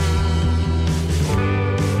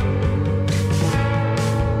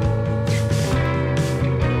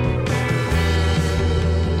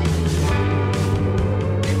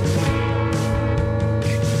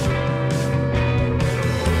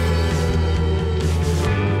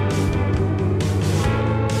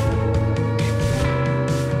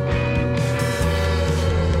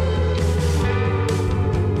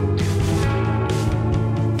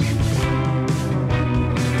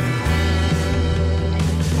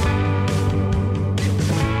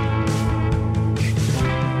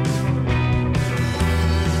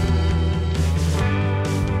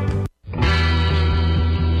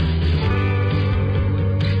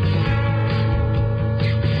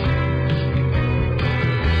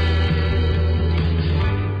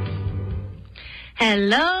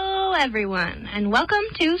Hello, everyone, and welcome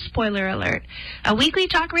to Spoiler Alert, a weekly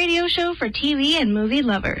talk radio show for TV and movie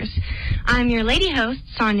lovers. I'm your lady host,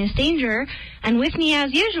 Sonia Stanger, and with me,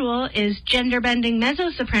 as usual, is gender-bending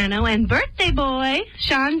mezzo-soprano and birthday boy,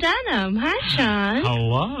 Sean Dunham. Hi, Sean.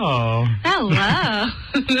 Hello. Hello.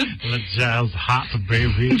 The jazz hot,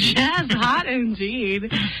 baby. Jazz hot,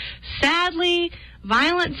 indeed. Sadly,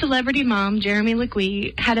 violent celebrity mom Jeremy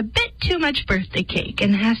LeGuy had a bit too much birthday cake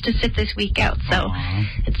and has to sit this week out, so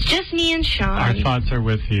it's just me and Sean. Our thoughts are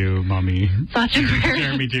with you, Mommy. Thoughts and prayers.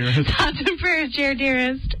 Jeremy dearest. Thoughts and prayers, Jer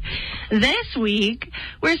dearest. This week,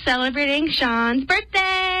 we're celebrating Sean's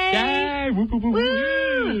birthday! Yay! Woo, woo, woo,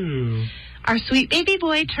 woo. Our sweet baby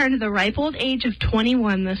boy turned the ripe old age of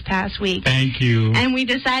 21 this past week. Thank you. And we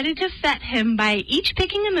decided to set him by each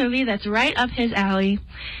picking a movie that's right up his alley.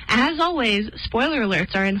 As always, spoiler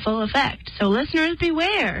alerts are in full effect, so listeners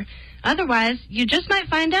beware. Otherwise, you just might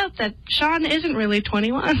find out that Sean isn't really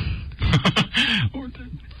 21.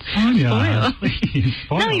 Sonia, please,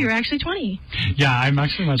 spoil. No, you're actually 20. Yeah, I'm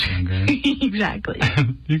actually much younger. Exactly.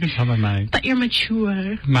 You can tell by But you're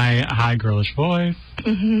mature. my high girlish voice.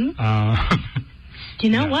 Mm-hmm. You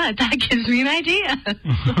know what? That gives me an idea.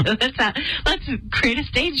 Let's create a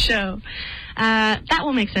stage show. That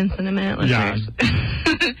will make sense in a minute, listeners.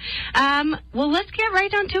 Yeah. Well, let's get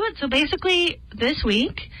right down to it. So basically, this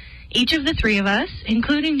week, each of the three of us,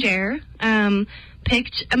 including Jer,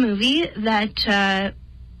 picked a movie that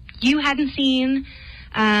you hadn't seen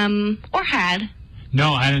or had.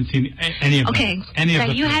 No, I hadn't seen any of them. Okay, any that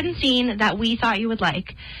of you them. hadn't seen that we thought you would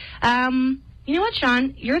like. You know what,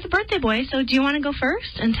 Sean? You're the birthday boy, so do you want to go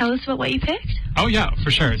first and tell us about what you picked? Oh, yeah,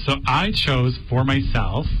 for sure. So I chose for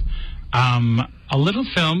myself a little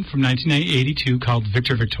film from 1982 called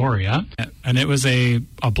Victor Victoria. And it was a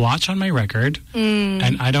blotch on my record.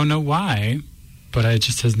 And I don't know why, but it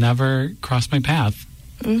just has never crossed my path.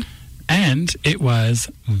 And it was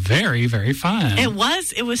very, very fun. It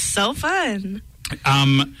was so fun.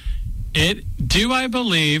 Do I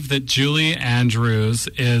believe that Julie Andrews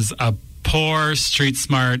is a poor,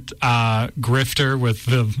 street-smart grifter with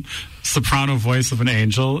the soprano voice of an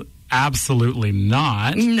angel? Absolutely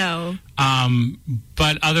not. No.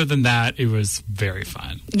 But other than that, it was very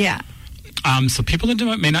fun. Yeah. So people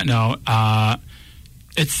that may not know,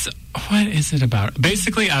 what is it about?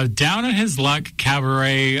 Basically, a down-on-his-luck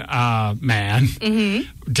cabaret man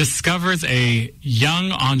discovers a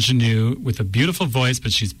young ingenue with a beautiful voice,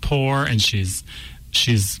 but she's poor and she's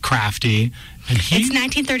crafty. And it's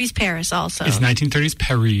 1930s Paris also. It's 1930s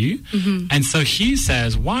Paris. And so he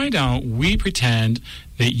says, why don't we pretend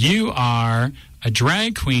that you are a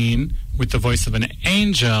drag queen with the voice of an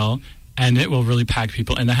angel, and it will really pack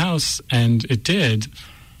people in the house. And it did.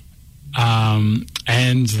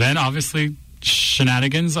 And then, obviously,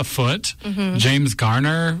 shenanigans afoot. James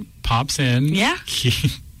Garner pops in. Yeah.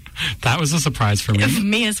 That was a surprise for me.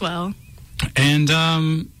 Me as well. And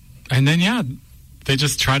then, yeah, they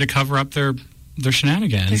just try to cover up their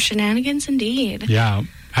shenanigans. Their shenanigans, indeed. Yeah.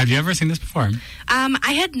 Have you ever seen this before?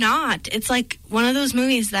 I had not. It's like one of those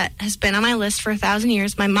movies that has been on my list for 1,000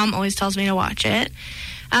 years. My mom always tells me to watch it.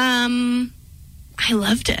 I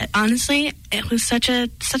loved it. Honestly, it was such a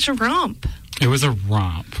romp. It was a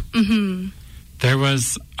romp. There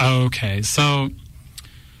was, so,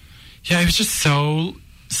 yeah, it was just so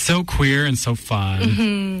queer and so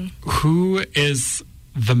fun. Who is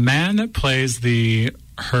the man that plays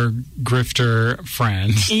her grifter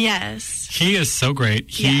friend? Yes. He is so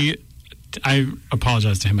great. I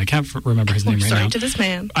apologize to him. I can't remember his name right now. Sorry to this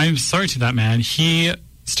man. I'm sorry to that man. He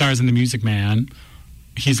stars in The Music Man.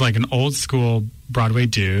 He's like an old school Broadway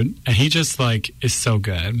dude, and he just is so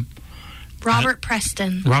good. Robert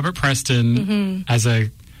Preston as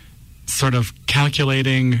a sort of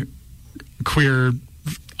calculating queer,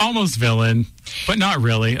 almost villain, but not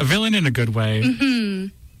really. A villain in a good way.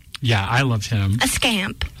 Yeah, I loved him. A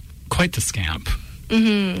scamp. Quite the scamp.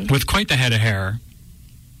 With quite the head of hair.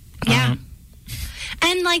 Yeah.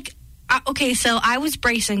 And so I was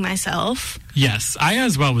bracing myself. Yes, I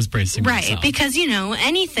as well was bracing myself. Right, because,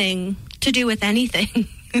 anything to do with anything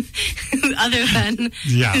other than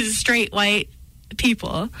straight white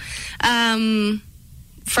people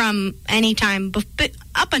from any time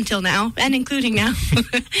up until now, and including now,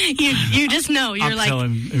 you just know. You're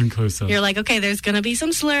inclusive. You're like, okay, there's going to be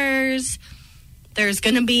some slurs. There's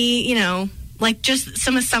going to be, just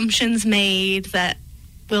some assumptions made that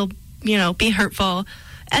will, be hurtful.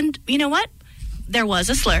 And you know what? There was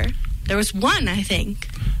a slur. There was one, I think.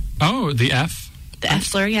 Oh, the F? The F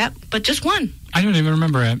slur, yep. But just one. I don't even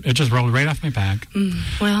remember it. It just rolled right off my back.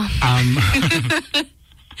 Well.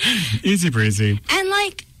 Easy breezy. And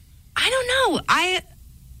I don't know. know.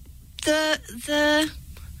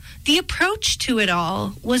 The approach to it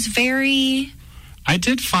all was very... I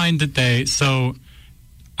did find that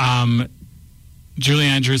Julie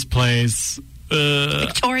Andrews plays...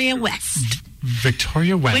 Victoria West.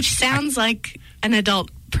 Victoria West. Which sounds like an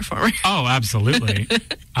adult performer. Oh, absolutely.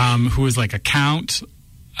 Who is like a count.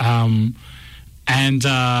 And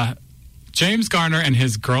James Garner and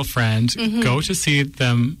his girlfriend go to see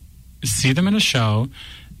them in a show.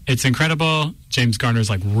 It's incredible. James Garner's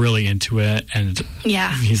like really into it, and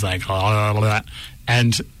he's like, oh,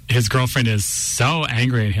 and his girlfriend is so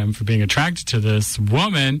angry at him for being attracted to this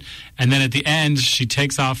woman. And then at the end, she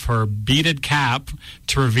takes off her beaded cap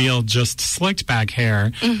to reveal just slicked back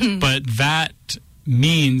hair. But that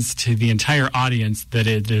means to the entire audience that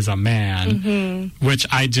it is a man, which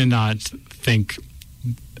I did not think,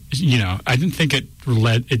 I didn't think it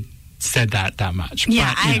said that much.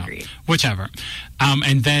 Yeah, but, I agree. Whichever.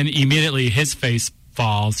 And then immediately his face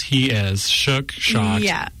falls. He is shook, shocked,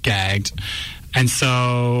 gagged. And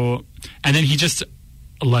then he just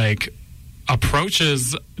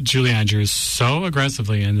approaches Julie Andrews so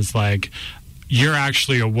aggressively and is like, you're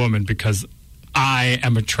actually a woman because I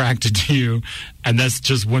am attracted to you, and this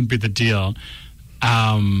just wouldn't be the deal.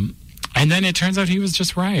 And then it turns out he was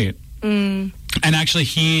just right. And actually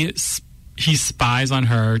he spies on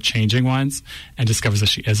her changing once and discovers that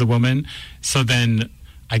she is a woman. So then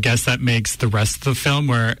I guess that makes the rest of the film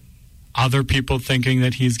where other people thinking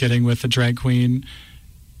that he's getting with a drag queen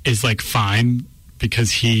is fine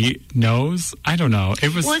because he knows. I don't know.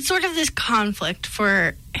 It's sort of this conflict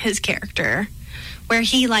for his character where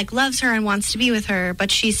he loves her and wants to be with her,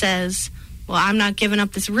 but she says, well, I'm not giving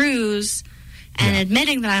up this ruse and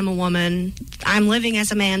admitting that I'm a woman. I'm living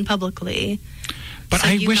as a man publicly. But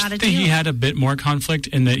I wish that he had a bit more conflict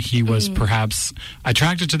in that he was perhaps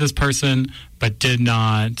attracted to this person but did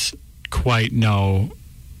not quite know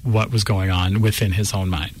what was going on within his own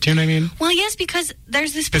mind. Do you know what I mean? Well, yes, because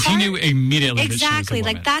there's this part... Because he knew immediately exactly,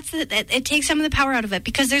 that she was a woman. it takes some of the power out of it,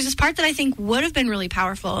 because there's this part that I think would have been really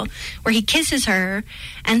powerful, where he kisses her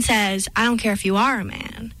and says, I don't care if you are a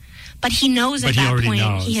man. But he knows at that point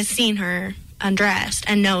he has seen her undressed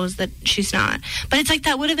and knows that she's not. But it's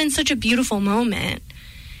that would have been such a beautiful moment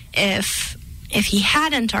if he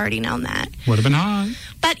hadn't already known that. Would have been hot.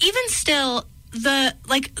 But even still...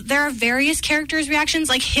 there are various characters' reactions.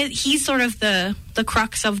 He's sort of the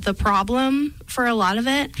crux of the problem for a lot of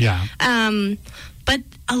it. Yeah. But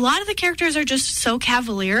a lot of the characters are just so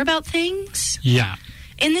cavalier about things. Yeah.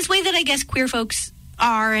 In this way that I guess queer folks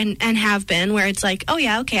are and have been, where it's oh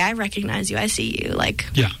yeah, okay, I recognize you, I see you.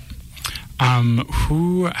 Yeah.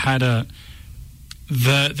 Who had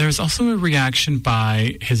there's also a reaction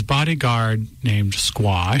by his bodyguard named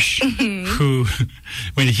Squash, who,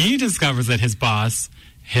 when he discovers that his boss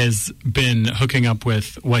has been hooking up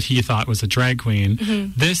with what he thought was a drag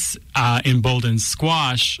queen, this emboldens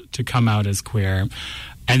Squash to come out as queer.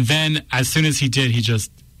 And then, as soon as he did, he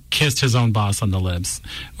just kissed his own boss on the lips,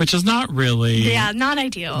 which is not really... Yeah, not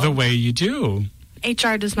ideal. ...the way you do.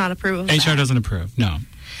 HR does not approve of that. HR doesn't approve, no.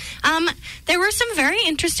 There were some very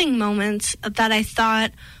interesting moments that I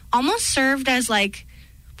thought almost served as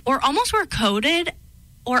or almost were coded,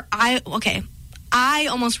 or I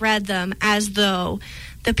almost read them as though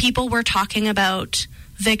the people were talking about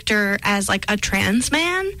Victor as a trans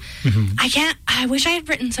man. I wish I had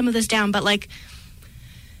written some of this down, but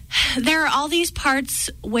there are all these parts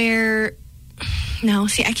where,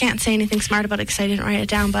 I can't say anything smart about it because I didn't write it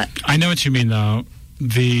down, but. I know what you mean though.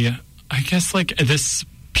 I guess this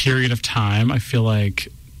period of time, I feel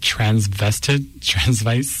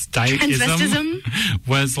transvestitism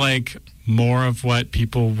was more of what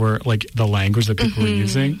people were the language that people were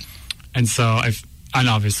using, and so and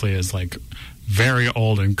obviously is very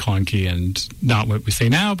old and clunky and not what we say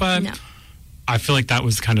now, but I feel that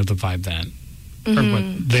was kind of the vibe then, or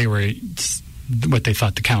what they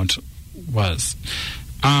thought the count was.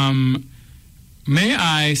 May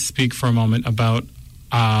I speak for a moment about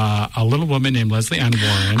a little woman named Leslie Ann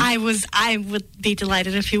Warren? I would be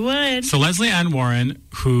delighted if you would. So Leslie Ann Warren,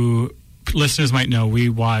 who listeners might know, we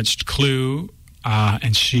watched Clue,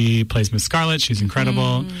 and she plays Miss Scarlet. She's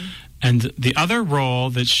incredible. And the other role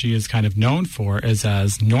that she is kind of known for is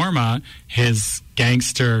as Norma, his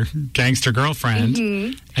gangster girlfriend.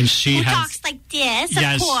 And she talks like this,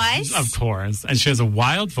 of course. And she has a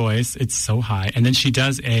wild voice. It's so high. And then she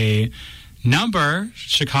does a number,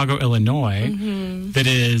 Chicago, Illinois, that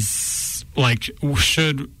is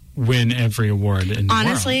should win every award in the world.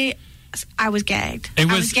 Honestly, I was gagged. I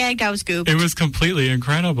was gagged. I was gooped. It was completely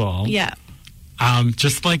incredible. Yeah.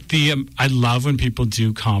 Just like I love when people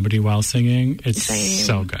do comedy while singing. It's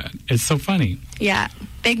so good. It's so funny. Yeah.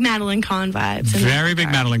 Big Madeline Kahn vibes. Very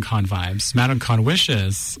big Madeline Kahn vibes. Madeline Kahn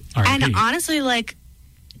wishes. R.I.P. And honestly, like,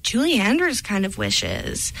 Julie Andrews kind of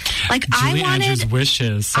wishes. Like, Julie Andrews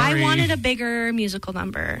wishes. Sorry. I wanted a bigger musical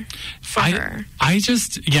number for her. I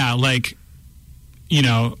just, like,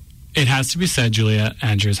 it has to be said, Julia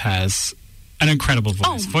Andrews has an incredible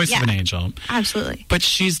voice of an angel. Absolutely. But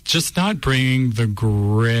she's just not bringing the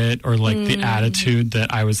grit or like the attitude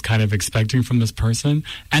that I was kind of expecting from this person.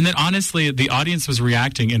 And then honestly, the audience was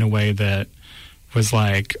reacting in a way that was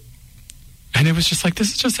like, and it was just like,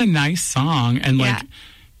 this is just a nice song. And like,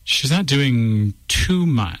 she's not doing too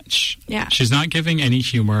much. Yeah. She's not giving any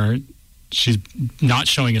humor. She's not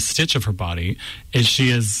showing a stitch of her body.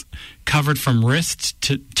 She is covered from wrist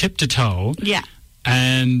to tip to toe. Yeah.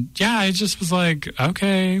 And I just was like,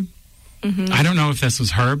 okay. Mm-hmm. I don't know if this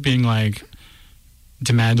was her being like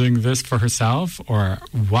demanding this for herself or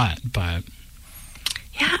what, but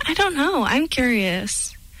yeah, I don't know. I'm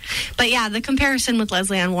curious. But yeah, the comparison with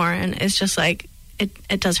Leslie Ann Warren is just like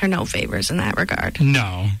it does her no favors in that regard.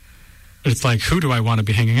 No. It's like, who do I want to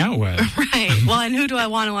be hanging out with? Right. Well, and who do I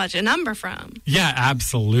want to watch a number from? Yeah,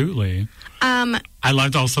 absolutely. I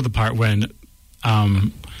loved also the part when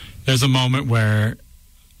there's a moment where,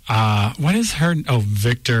 what is her? Oh,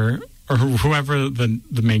 Victor, or whoever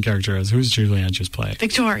the main character is. Who's Julie Andrews play?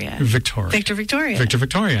 Victoria,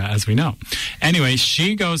 as we know. Anyway,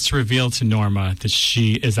 she goes to reveal to Norma that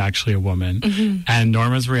she is actually a woman. Mm-hmm. And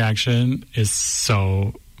Norma's reaction is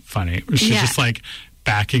so funny. She's just like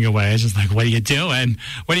backing away. She's like, what are you doing?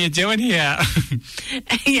 What are you doing here?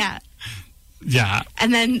 Yeah. Yeah.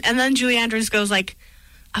 And then Julie Andrews goes like,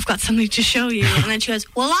 I've got something to show you. And then she goes,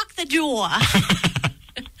 well, lock the door.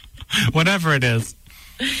 Whatever it is.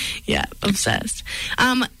 Yeah, obsessed.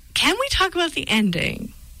 Can we talk about the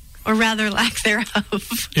ending? Or rather, lack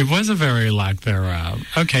thereof. It was a very lack thereof.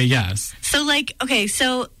 Okay, yes. So,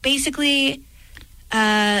 so basically,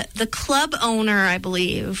 the club owner, I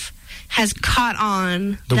believe, has caught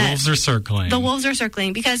on. The wolves are circling. The wolves are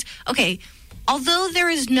circling because, although there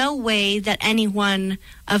is no way that anyone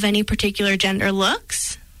of any particular gender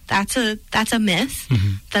looks, that's a myth,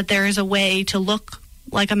 that there is a way to look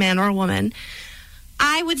like a man or a woman.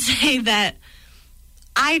 I would say that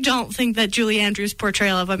I don't think that Julie Andrews'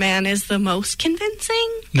 portrayal of a man is the most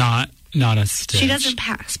convincing. Not a stitch. She doesn't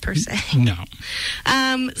pass, per se. No.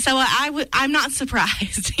 So I'm not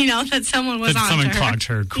surprised, that someone was on her. That someone clocked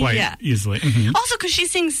her quite easily. Mm-hmm. Also, because she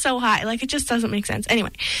sings so high. Like, it just doesn't make sense.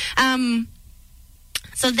 Anyway.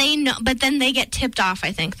 So they know, but then they get tipped off,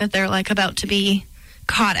 I think, that they're, like, about to be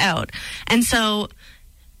caught out. And so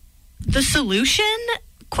the solution, ?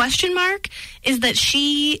 Is that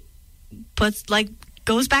she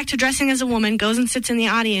goes back to dressing as a woman, goes and sits in the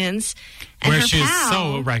audience, and where her she pal, is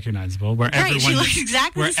so recognizable, where she looks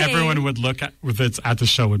exactly the same. Everyone would look at the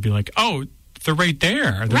show would be like, oh, they're right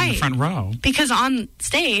there, they're in the front row, because on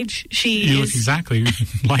stage you look exactly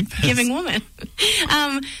like this giving woman.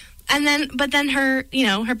 But then her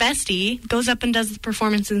her bestie goes up and does the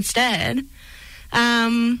performance instead.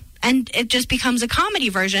 And it just becomes a comedy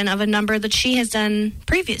version of a number that she has done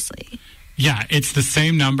previously. Yeah, it's the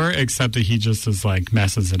same number, except that he just is like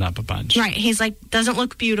messes it up a bunch. Right. He's like, doesn't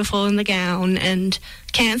look beautiful in the gown and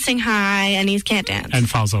can't sing high and he can't dance. And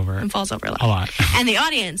falls over. A lot. And the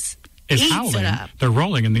audience is eats howling. It up. They're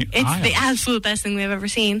rolling in the aisles. It's the absolute best thing they've ever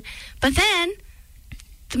seen. But then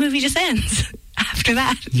the movie just ends after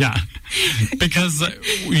that. Yeah. Because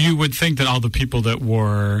you would think that all the people that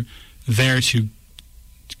were there to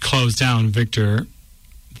close down Victor,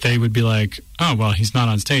 they would be like, oh, well, he's not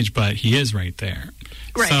on stage, but he is right there.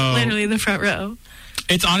 Right, so, literally in the front row.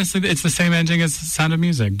 It's honestly, it's the same ending as Sound of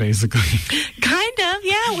Music, basically. Kind of,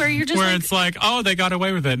 yeah, where you're just where it's like, oh, they got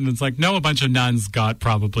away with it. And it's like, no, a bunch of nuns got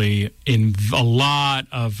probably in a lot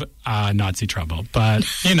of Nazi trouble. But,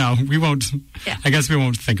 we won't, I guess we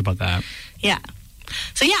won't think about that. Yeah.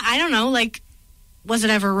 So, yeah, I don't know, was it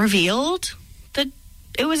ever revealed that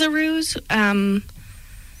it was a ruse?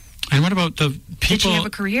 And what about the people... Did she have a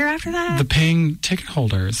career after that? The paying ticket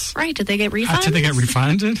holders. Right. Did they get refunded? Did they get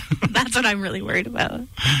refunded? That's what I'm really worried about.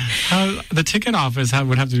 The ticket office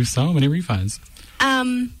would have to do so many refunds.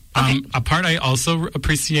 Okay. A part I also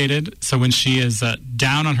appreciated, so when she is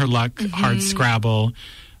down on her luck, hard Scrabble,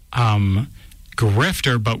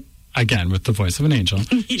 grifter, but again, with the voice of an angel,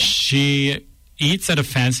 she eats at a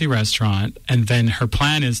fancy restaurant, and then her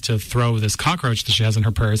plan is to throw this cockroach that she has in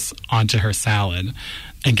her purse onto her salad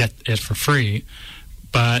and get it for free.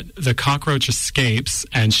 But the cockroach escapes,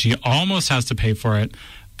 and she almost has to pay for it,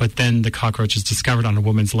 but then the cockroach is discovered on a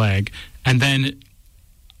woman's leg, And then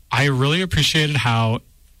I really appreciated how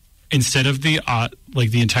instead of the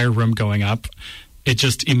entire room going up, it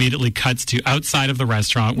just immediately cuts to outside of the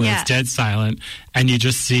restaurant where it's dead silent, and you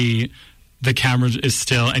just see the camera is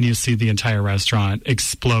still, and you see the entire restaurant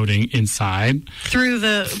exploding inside through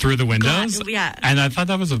the windows. Yeah, and I thought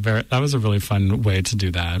that was a really fun way to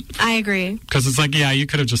do that. I agree, because it's like, you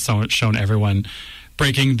could have just shown everyone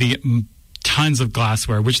breaking the tons of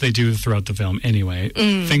glassware, which they do throughout the film anyway.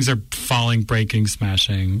 Things are falling, breaking,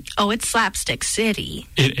 smashing. Oh, it's slapstick city.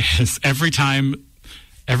 It is. Every time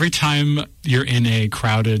you're in a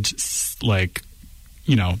crowded,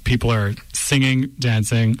 people are singing,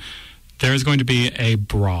 dancing, there's going to be a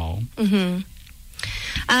brawl.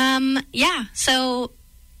 So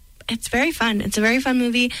it's very fun. It's a very fun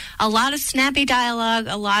movie. A lot of snappy dialogue,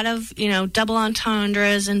 a lot of, double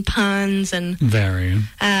entendres and puns, and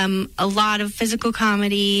a lot of physical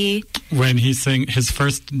comedy. When his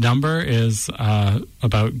first number is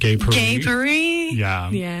about gay Paris. Gay Paris?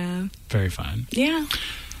 Yeah. Very fun. Yeah.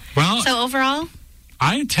 Well, so overall?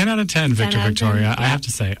 10 out of 10, Victoria, yeah. I have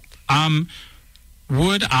to say.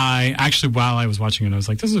 Would I, actually, while I was watching it, I was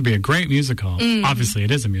like, this would be a great musical. Obviously,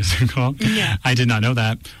 it is a musical. Yeah. I did not know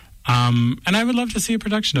that. And I would love to see a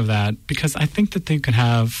production of that, because I think that they could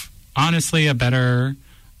have, honestly, a better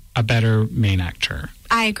main actor.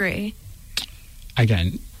 I agree.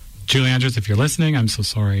 Again, Julie Andrews, if you're listening, I'm so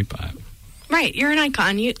sorry, but... Right, you're an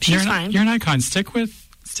icon. She's fine. You're an icon. Stick with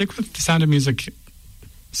The Sound of Music.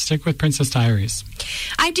 Stick with Princess Diaries.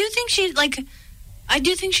 I do think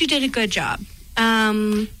she did a good job.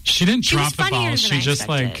 She didn't drop the ball. She just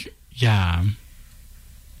Yeah,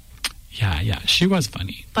 she was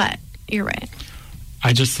funny. But you're right.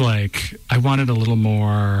 I just I wanted a little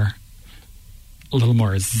more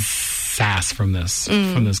sass from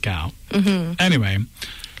this gal. Anyway,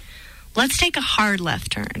 let's take a hard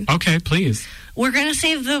left turn. Okay, please. We're gonna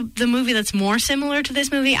save the movie that's more similar to this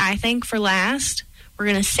movie, I think, for last. We're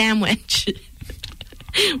gonna sandwich.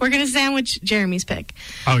 We're gonna sandwich Jeremy's pick.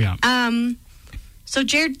 Oh yeah. So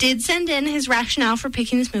Jared did send in his rationale for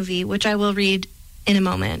picking this movie, which I will read in a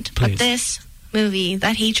moment. Please. But this movie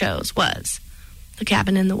that he chose was The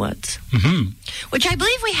Cabin in the Woods, which I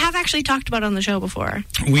believe we have actually talked about on the show before.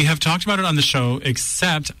 We have talked about it on the show,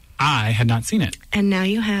 except I had not seen it. And now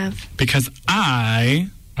you have. Because I,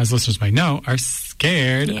 as listeners might know, are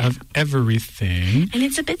scared of everything. And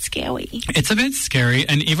it's a bit scary. It's a bit scary.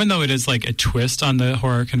 And even though it is a twist on the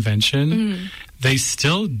horror convention, they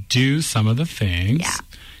still do some of the things. Yeah.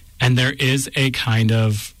 And there is a kind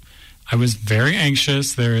of... I was very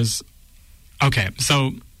anxious. Okay,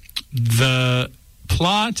 so the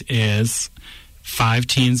plot is 5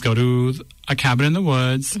 teens go to a cabin in the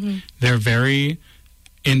woods. They're very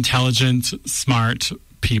intelligent, smart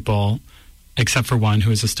people, except for one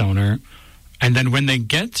who is a stoner. And then when they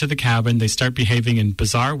get to the cabin, they start behaving in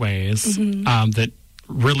bizarre ways that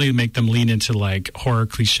really make them lean into horror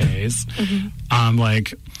cliches.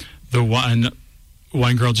 The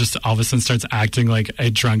one girl just all of a sudden starts acting like a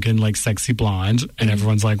drunken, sexy blonde, and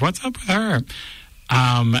everyone's like, what's up with her?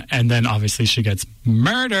 And then obviously she gets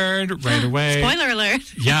murdered right away. Spoiler alert.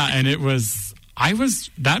 Yeah, and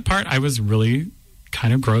that part I was really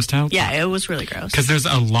kind of grossed out. Yeah, it was really gross. Because there's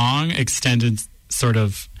a long extended sort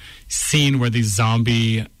of scene where these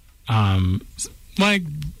zombie, zombie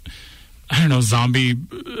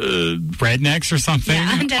rednecks or something.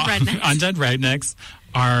 Yeah, undead rednecks. Undead rednecks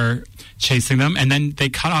are chasing them, and then they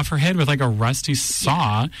cut off her head with a rusty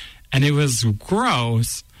saw, and it was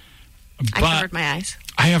gross. I covered my eyes.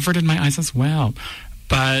 I averted my eyes as well.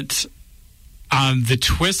 But the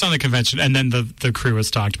twist on the convention, and then the crew was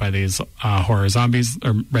stalked by these horror zombies,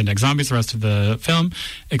 or redneck zombies, the rest of the film,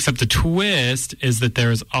 except the twist is that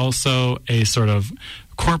there is also a sort of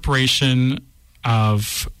corporation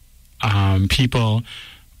of people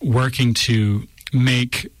working to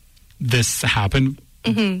make this happen.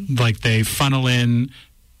 They funnel in,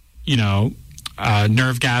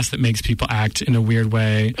 nerve gas that makes people act in a weird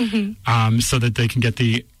way, so that they can get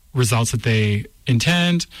the results that they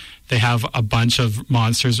intend. They have a bunch of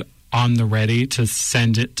monsters on the ready to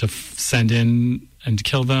send in and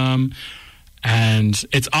kill them, and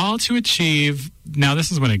it's all to achieve. Now,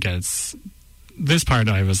 this is when it gets. This part,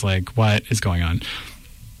 I was like, "What is going on?"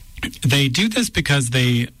 They do this because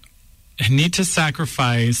they need to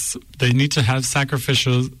sacrifice. They need to have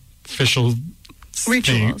sacrificial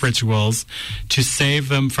rituals to save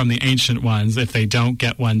them from the Ancient Ones. If they don't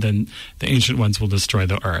get one, then the Ancient Ones will destroy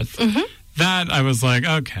the Earth. That, I was like,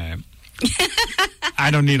 okay.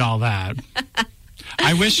 I don't need all that.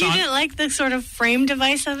 I wish you didn't like the sort of frame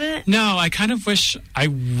device of it? No, I kind of wish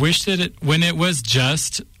that when it was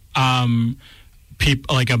just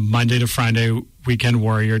people like a Monday to Friday weekend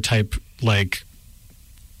warrior type, like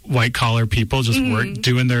white collar people just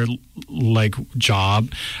doing their like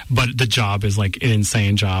job, but the job is like an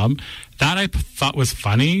insane job. That I thought was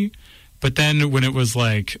funny, but then when it was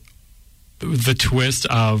like the twist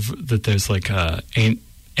of that there's like a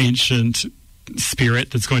ancient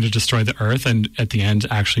spirit that's going to destroy the earth and at the end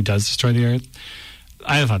actually does destroy the earth,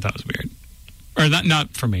 I thought that was weird. Or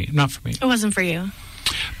not for me. It wasn't for you.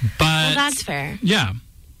 But well, that's fair. Yeah.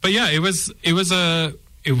 But yeah, it was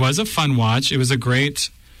a fun watch. It was a great,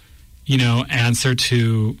 answer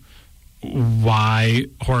to why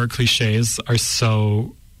horror cliches are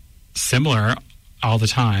so similar all the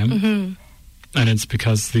time. Mm-hmm. And it's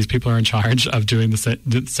because these people are in charge of doing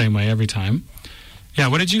the same way every time. Yeah,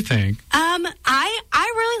 what did you think? I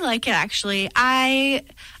really like it, actually. I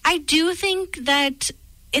do think that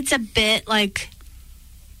it's a bit like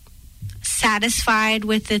satisfied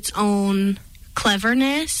with its own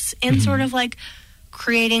cleverness in sort of like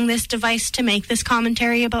creating this device to make this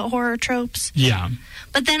commentary about horror tropes. Yeah.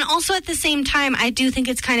 But then also at the same time, I do think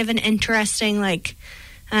it's kind of an interesting like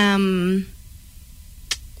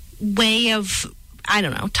way of, I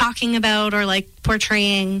don't know, talking about or like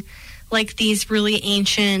portraying like these really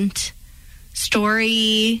ancient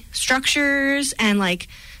story structures and like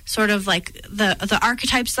sort of like the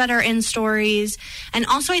archetypes that are in stories. And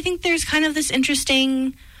also I think there's kind of this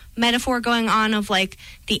interesting metaphor going on of like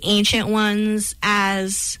the ancient ones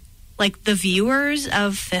as like the viewers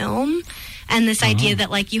of film, and this idea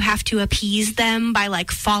that like you have to appease them by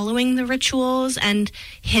like following the rituals and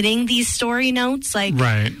hitting these story notes, like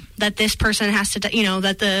that this person has to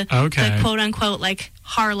that the quote unquote like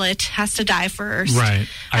harlot has to die first. Right.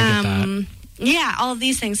 I get that. Yeah, all of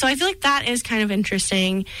these things. So I feel like that is kind of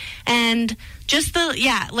interesting. And just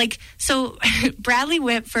so Bradley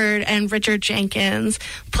Whitford and Richard Jenkins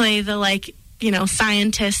play the like,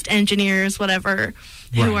 scientist, engineers, whatever,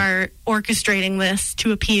 who are orchestrating this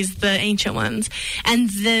to appease the ancient ones. And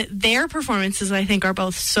their performances, I think, are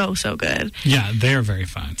both so, so good. Yeah, they're very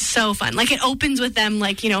fun. So fun. Like, it opens with them,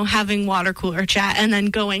 like, having water cooler chat and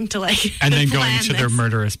then going to, like, and then going to their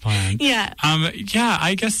murderous plan. Yeah. Yeah,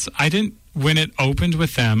 I guess I didn't, when it opened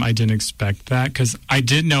with them, I didn't expect that because I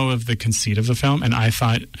did know of the conceit of the film, and I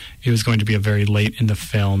thought it was going to be a very late in the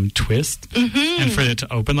film twist. Mm-hmm. And for it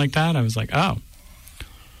to open like that, I was like, oh.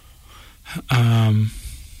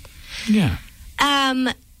 Yeah.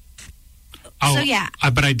 So yeah.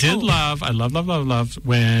 But I did love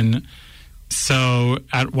when, so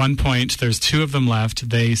at one point there's two of them left.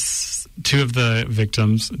 Two of the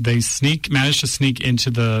victims, they manage to sneak into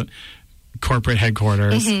the corporate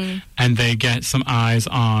headquarters, and they get some eyes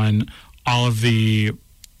on all of the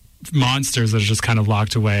monsters that are just kind of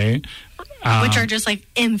locked away. Which are just like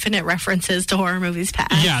infinite references to horror movies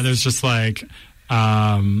past. Yeah, there's just like...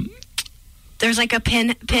 there's like a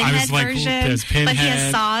pinhead version, but he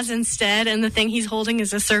has saws instead, and the thing he's holding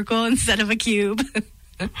is a circle instead of a cube.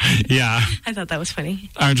 Yeah. I thought that was funny.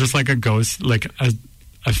 Or just like a ghost, like a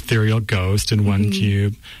ethereal ghost in one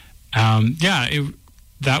cube.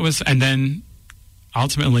 That was, and then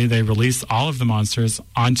ultimately they release all of the monsters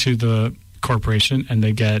onto the corporation, and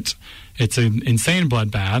it's an insane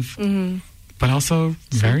bloodbath, but also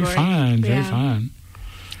very fun, very fun.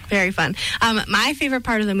 Very fun. My favorite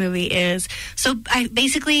part of the movie is, so I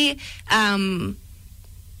basically,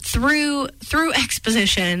 through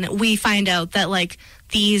exposition, we find out that like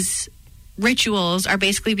these rituals are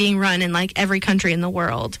basically being run in like every country in the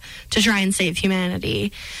world to try and save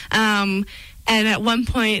humanity. And at one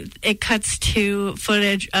point, it cuts to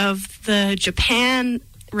footage of the Japan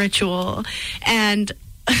ritual, and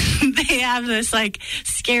they have this like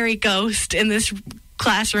scary ghost in this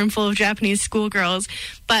classroom full of Japanese schoolgirls,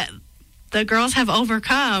 but the girls have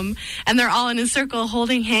overcome, and they're all in a circle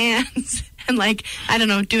holding hands and like, I don't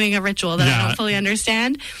know, doing a ritual that I don't fully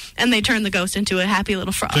understand, and they turn the ghost into a happy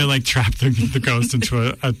little frog. They like trap the ghost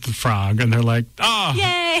into a frog, and they're like, oh,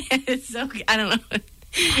 yay. It's so, I don't know,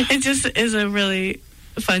 it just is a really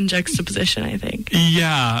fun juxtaposition, I think.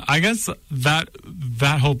 Yeah, I guess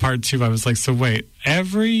that whole part too, I was like, so wait,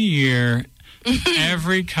 every year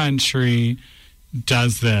every country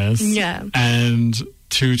does this, and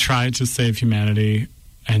to try to save humanity,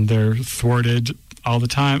 and they're thwarted all the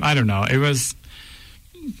time. I don't know.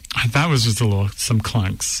 That was just some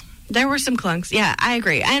clunks. There were some clunks. Yeah, I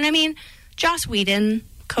agree. And I mean, Joss Whedon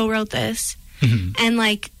co-wrote this, and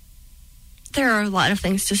like, there are a lot of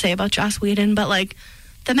things to say about Joss Whedon, but like,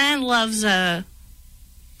 the man loves a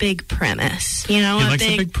big premise. He likes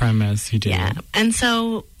a big premise. He did. Yeah, and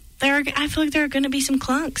so I feel like there are going to be some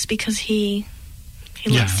clunks because he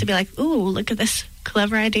likes to be like, ooh, look at this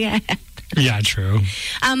clever idea I had. Yeah, true.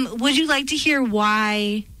 Would you like to hear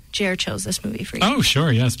why Jer chose this movie for you? Oh,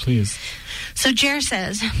 sure. Yes, please. So Jer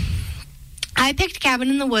says, I picked Cabin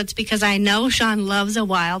in the Woods because I know Sean loves a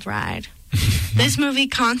wild ride. This movie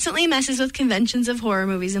constantly messes with conventions of horror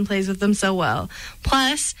movies and plays with them so well.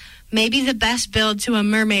 Plus, maybe the best build to a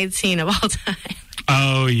mermaid scene of all time.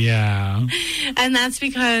 Oh, yeah. And that's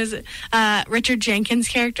because Richard Jenkins'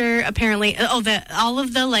 character apparently, all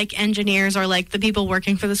of the like engineers or like the people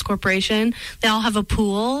working for this corporation, they all have a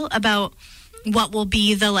pool about what will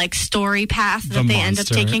be the like story path that they end up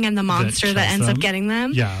taking and the monster that ends up getting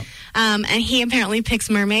them. Yeah. And he apparently picks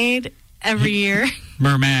mermaid every year.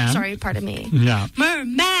 Merman. Sorry, pardon me. Yeah.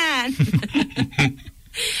 Merman.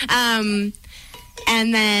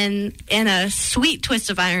 And then in a sweet twist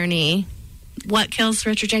of irony, what kills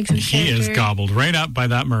Richard Jenkins' character? He is gobbled right up by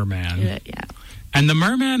that merman. Yeah. And the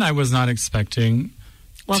merman I was not expecting.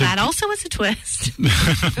 Well, that also was a twist.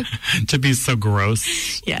 To be so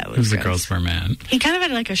gross. Yeah, it was a gross merman. He kind of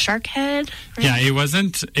had like a shark head. Right? Yeah, it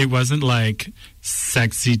wasn't like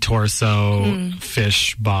sexy torso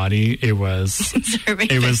fish body. He wasn't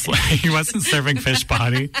serving fish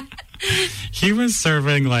body. He was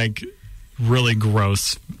serving like really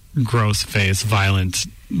gross face, violent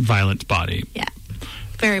body. Yeah.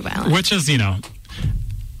 Very violent. Which is,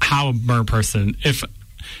 how a mer person, if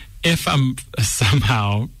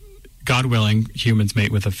somehow, God willing, humans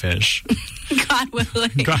mate with a fish. God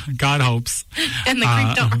willing. God hopes. And the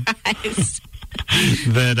creek don't rise.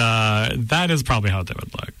 That is probably how they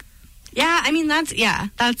would look. Yeah, I mean, that's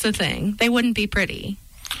the thing. They wouldn't be pretty.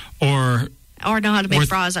 Or know how to make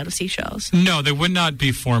bras out of seashells. No, they would not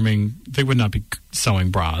be sewing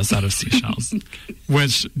bras out of seashells.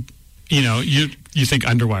 Which, you think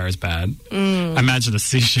underwire is bad. Imagine a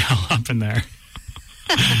seashell up in there.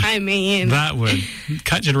 I mean, that would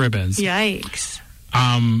cut you to ribbons. Yikes.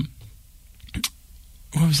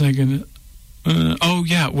 What was I gonna?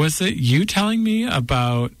 Was it you telling me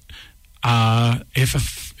about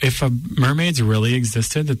if a mermaids really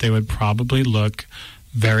existed, that they would probably look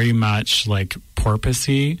very much like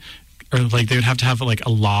porpoisey, or like they would have to have like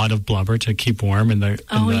a lot of blubber to keep warm in the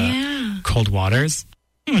cold waters.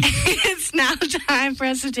 It's now time for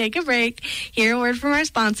us to take a break, hear a word from our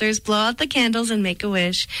sponsors, blow out the candles, and make a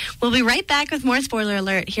wish. We'll be right back with more Spoiler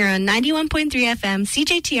Alert here on 91.3 FM,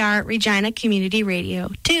 CJTR, Regina Community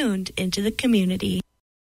Radio. Tuned into the community.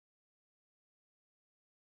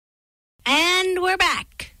 And we're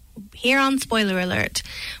back here on Spoiler Alert.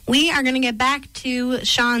 We are going to get back to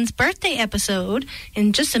Sean's birthday episode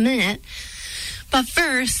in just a minute. But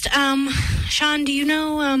first, Sean, do you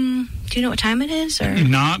know what time it is? Or?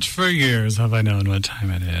 Not for years have I known what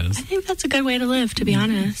time it is. I think that's a good way to live, to be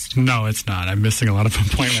honest. No, it's not. I'm missing a lot of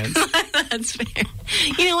appointments. That's fair.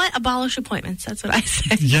 You know what? Abolish appointments. That's what I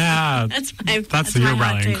say. Yeah. That's your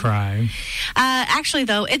rallying cry. Actually,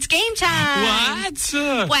 though, it's game time. What?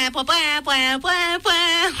 Wah, wah, wah, wah, wah,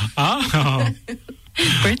 wah. Oh.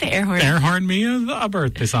 Birthday air horn. Air horn me a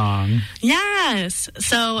birthday song. Yes.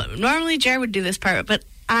 So normally Jared would do this part, but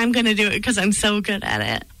I'm going to do it because I'm so good at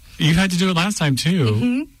it. You had to do it last time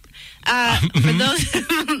too. For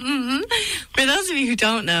those of you who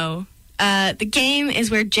don't know, the game is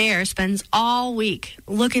where Jer spends all week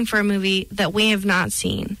looking for a movie that we have not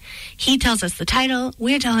seen. He tells us the title,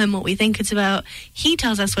 we tell him what we think it's about, he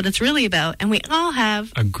tells us what it's really about, and we all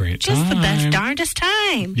have a great time. Just the best darndest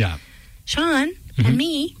time. Yeah. Sean and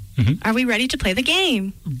me, are we ready to play the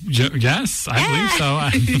game? Yes, I believe so.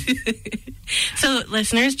 So,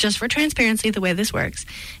 listeners, just for transparency, the way this works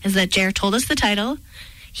is that Jer told us the title.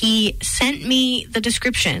 He sent me the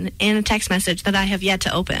description in a text message that I have yet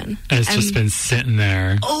to open. It's just been sitting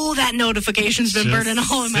there. Oh, that notification's been burning a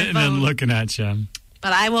hole in my phone. Sitting and looking at you.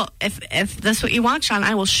 But I will, if that's what you want, Sean,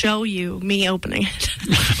 I will show you me opening it.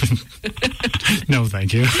 No,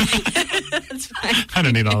 thank you. That's fine. I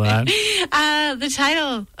don't need all that. The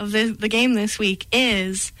title of the game this week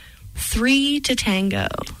is 3 to Tango.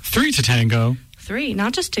 3 to Tango? 3,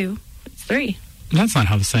 not just 2. It's 3. That's not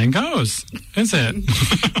how the saying goes, is it?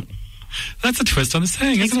 That's a twist on the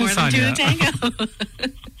saying, isn't it, Sonia? More than 2 to Tango.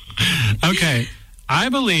 Okay. I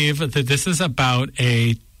believe that this is about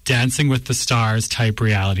a Dancing with the Stars type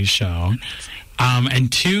reality show.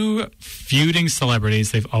 And two feuding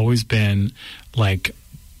celebrities. They've always been like,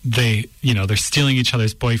 they're stealing each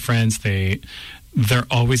other's boyfriends. They're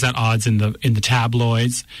always at odds in the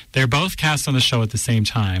tabloids. They're both cast on the show at the same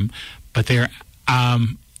time, but they're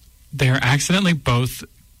accidentally both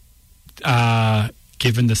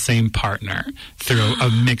given the same partner through a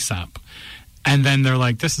mix-up. And then they're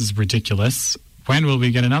like, this is ridiculous. When will we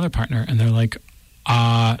get another partner? And they're like,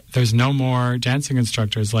 there's no more dancing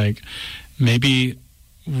instructors. Like, maybe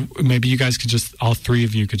you guys could just, all three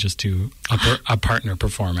of you could just do a partner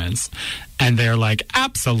performance. And they're like,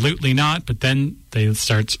 absolutely not. But then they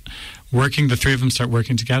start working, the three of them start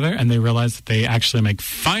working together, and they realize that they actually make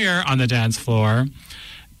fire on the dance floor.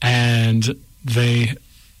 And they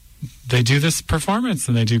do this performance,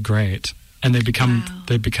 and they do great. And they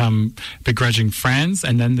become begrudging friends,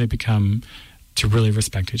 and then they become to really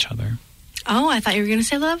respect each other. Oh, I thought you were going to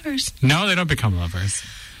say lovers. No, they don't become lovers.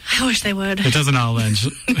 I wish they would. It doesn't all end.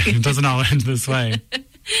 It doesn't all end this way.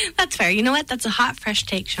 That's fair. You know what? That's a hot, fresh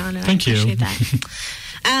take, Sean. And Thank I appreciate you.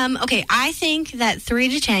 That. Okay, I think that 3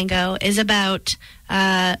 to Tango is about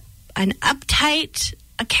an uptight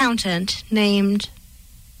accountant named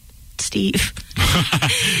Steve.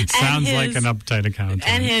 Sounds like an uptight accountant.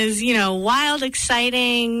 And his, wild,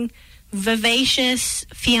 exciting, vivacious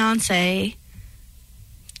fiance,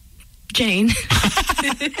 Jane.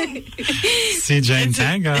 CJ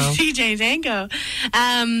Tango. CJ Tango.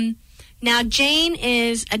 Now, Jane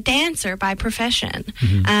is a dancer by profession.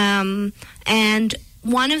 Mm-hmm. And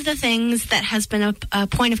one of the things that has been a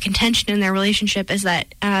point of contention in their relationship is that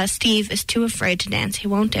Steve is too afraid to dance. He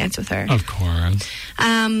won't dance with her. Of course.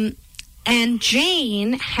 And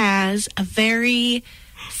Jane has a very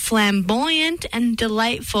flamboyant and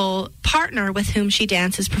delightful partner with whom she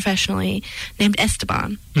dances professionally named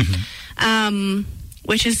Esteban. Mm-hmm.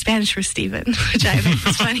 Which is Spanish for Steven, which I think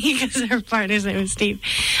is funny because her partner's name is Steve.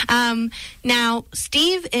 Now,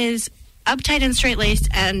 Steve is uptight and straight-laced,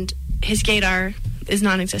 and his gaydar is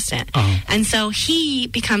non-existent. Oh. And so he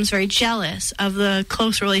becomes very jealous of the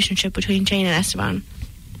close relationship between Jane and Esteban.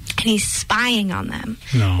 And he's spying on them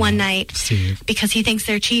one night, Steve, because he thinks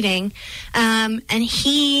they're cheating. And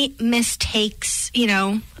he mistakes,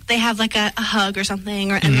 they have like a hug or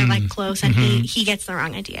something, and they're like close, and he gets the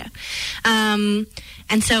wrong idea.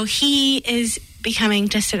 And so he is becoming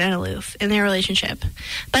distant and aloof in their relationship.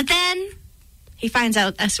 But then he finds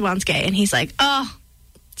out Esteban's gay, and he's like, oh,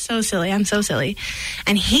 so silly, I'm so silly.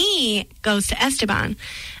 And he goes to Esteban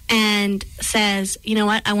and says, you know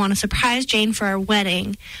what, I want to surprise Jane for our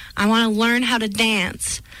wedding. I want to learn how to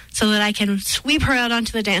dance so that I can sweep her out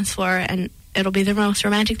onto the dance floor, and it'll be the most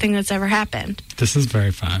romantic thing that's ever happened. This is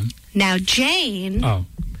very fun. Now, Jane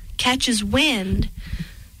catches wind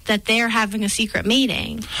that they're having a secret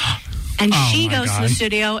meeting. And she goes to the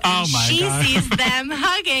studio, and she sees them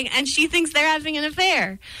hugging, and she thinks they're having an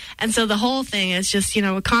affair. And so the whole thing is just,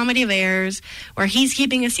 a comedy of errors where he's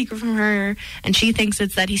keeping a secret from her, and she thinks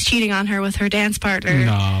it's that he's cheating on her with her dance partner,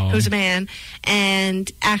 who's a man.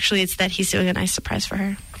 And actually, it's that he's doing a nice surprise for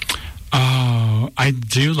her. Oh, I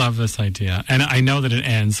do love this idea. And I know that it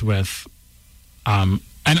ends with...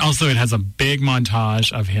 and also it has a big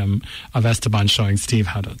montage of Esteban showing Steve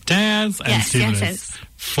how to dance. And Steve is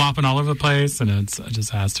flopping all over the place, and it's a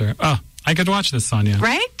disaster. Oh, I could watch this, Sonia.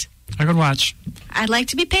 Right? I could watch. I'd like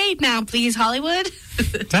to be paid now, please, Hollywood.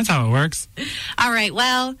 That's how it works. All right,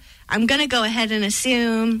 well, I'm going to go ahead and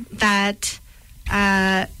assume that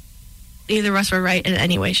neither of us were right in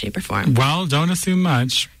any way, shape, or form. Well, don't assume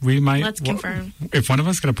much. We might... Let's confirm. If one of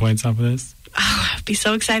us got points off of this... Oh, I'd be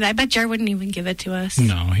so excited. I bet Jared wouldn't even give it to us.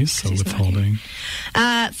 No, he's so withholding.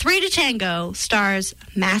 3 to Tango stars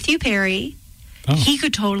Matthew Perry. Oh. He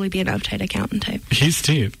could totally be an uptight accountant type. He's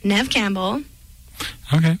Steve. Neve Campbell.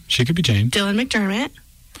 Okay, she could be Jane. Dylan McDermott.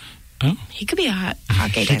 Oh. He could be a hot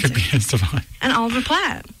gay dancer. He could be Esteban. And Oliver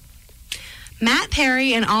Platt. Matt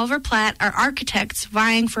Perry and Oliver Platt are architects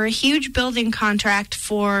vying for a huge building contract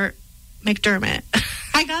for McDermott.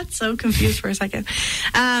 I got so confused for a second.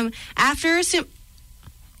 After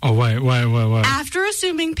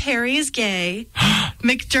assuming Perry is gay,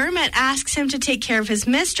 McDermott asks him to take care of his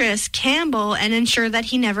mistress, Campbell, and ensure that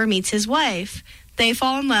he never meets his wife. They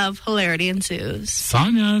fall in love. Hilarity ensues.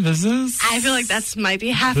 Sonia, this is... I feel like that might be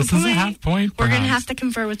half a point. This is a half point, We're going to have to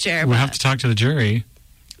confer with Jared. We'll have to talk to the jury.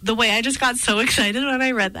 The way I just got so excited when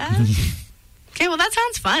I read that. Okay, well, that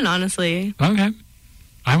sounds fun, honestly. Okay.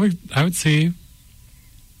 I would see...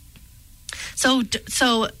 So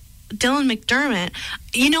Dylan McDermott,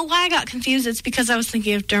 you know why I got confused? It's because I was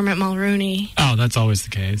thinking of Dermot Mulrooney. Oh, that's always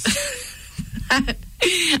the case.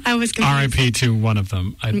 I was confused. R.I.P. to one of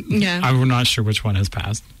them. I'm not sure which one has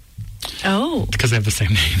passed. Oh. Because they have the same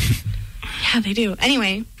name. Yeah, they do.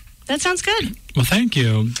 Anyway, that sounds good. Well, thank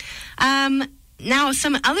you. Now,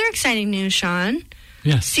 some other exciting news, Sean.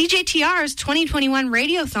 Yes. CJTR's 2021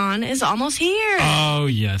 Radiothon is almost here. Oh,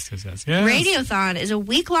 yes. Radiothon is a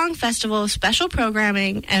week-long festival of special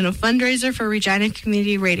programming and a fundraiser for Regina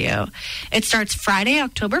Community Radio. It starts Friday,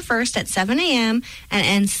 October 1st at 7 a.m. and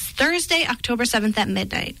ends Thursday, October 7th at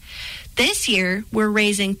midnight. This year, we're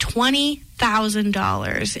raising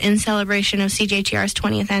 $20,000 in celebration of CJTR's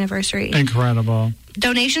 20th anniversary. Incredible.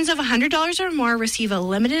 Donations of $100 or more receive a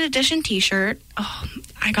limited edition T-shirt. Oh,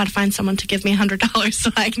 I got to find someone to give me $100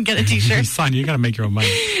 so I can get a T-shirt. Son, you got to make your own money.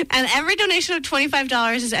 And every donation of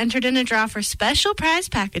 $25 is entered in a draw for special prize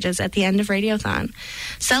packages at the end of Radiothon.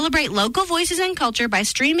 Celebrate local voices and culture by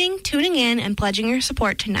streaming, tuning in, and pledging your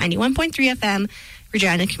support to 91.3 FM,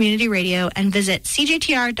 Regina Community Radio, and visit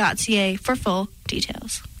cjtr.ca for full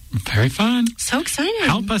details. Very fun. So exciting.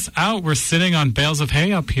 Help us out. We're sitting on bales of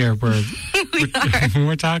hay up here. We're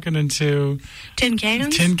talking into tin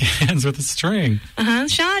cans with a string.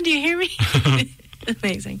 Sean, do you hear me?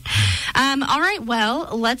 Amazing. All right, well,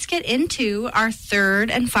 let's get into our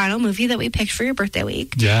third and final movie that we picked for your birthday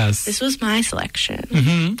week. Yes. This was my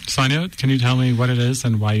selection. Sonia, can you tell me what it is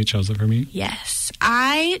and why you chose it for me? Yes.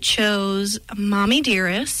 I chose Mommy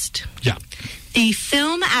Dearest. Yeah. The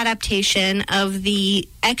film adaptation of the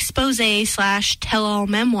expose/tell-all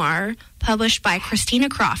memoir published by Christina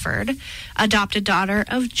Crawford, adopted daughter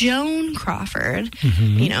of Joan Crawford,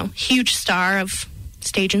 huge star of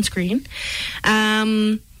stage and screen,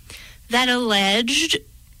 that alleged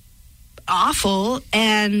awful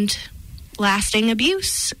and lasting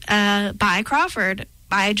abuse by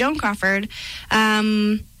Joan Crawford.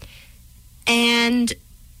 And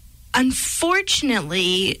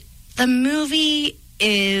unfortunately, the movie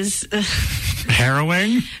is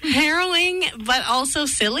harrowing, but also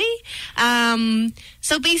silly.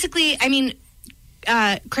 So basically,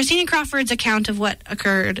 Christina Crawford's account of what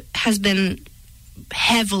occurred has been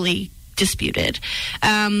heavily disputed.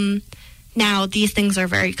 Now, these things are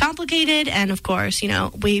very complicated, and of course,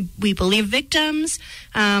 we believe victims.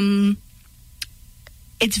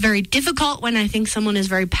 It's very difficult when I think someone is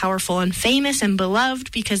very powerful and famous and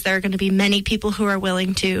beloved, because there are going to be many people who are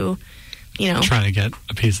willing to, trying to get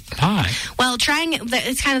a piece of the pie. Well,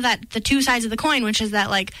 it's kind of the two sides of the coin, which is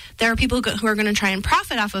that, like, there are people who are going to try and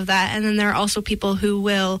profit off of that, and then there are also people who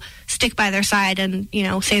will stick by their side and,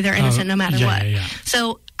 say they're innocent no matter what. Yeah.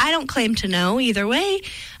 So I don't claim to know either way.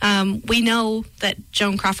 We know that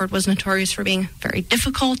Joan Crawford was notorious for being very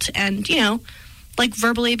difficult and,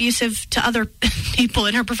 verbally abusive to other people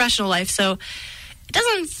in her professional life. So it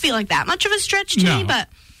doesn't feel like that much of a stretch to me, but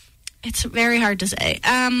it's very hard to say.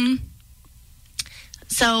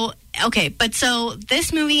 So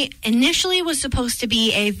this movie initially was supposed to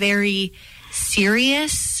be a very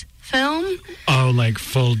serious film. Oh, like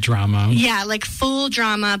full drama. Yeah, like full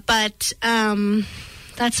drama, but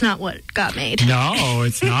that's not what got made. No,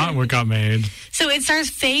 it's not what got made. So it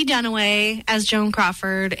stars Faye Dunaway as Joan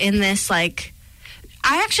Crawford in this,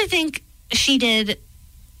 I actually think she did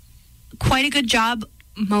quite a good job,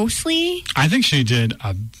 mostly. I think she did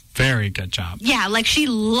a very good job. Yeah, she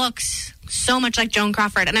looks so much like Joan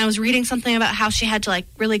Crawford. And I was reading something about how she had to,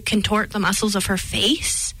 really contort the muscles of her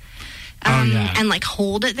face. And,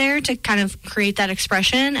 hold it there to kind of create that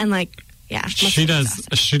expression. And, yeah. She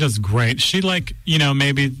does great. She,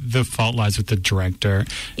 maybe the fault lies with the director.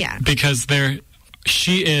 Yeah. Because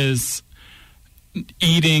she is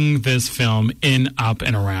eating this film in, up,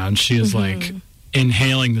 and around. She is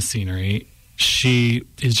inhaling the scenery. She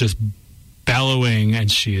is just bellowing,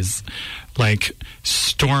 and she is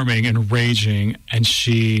storming and raging, and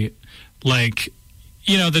she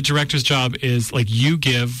the director's job is you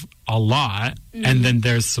give a lot, and then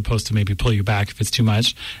there's supposed to maybe pull you back if it's too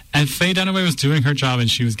much. And Faye Dunaway was doing her job,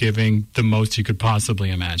 and she was giving the most you could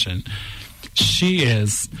possibly imagine. She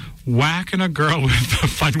is whacking a girl with a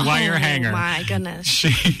fun wire hanger. Oh, my goodness.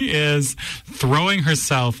 She is throwing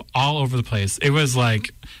herself all over the place. It was I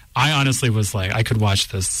honestly was I could watch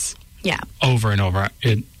this over and over.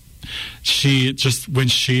 When she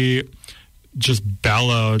just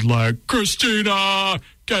bellowed, Christina,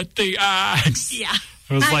 get the axe. Yeah.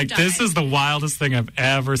 It was this is the wildest thing I've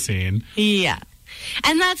ever seen. Yeah.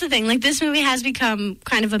 And that's the thing. This movie has become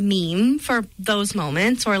kind of a meme for those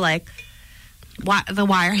moments, or the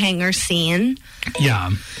wire hanger scene. Yeah.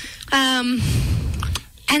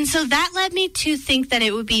 And so that led me to think that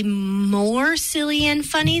it would be more silly and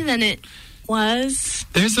funny than it was.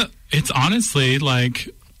 It's honestly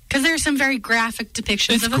because there's some very graphic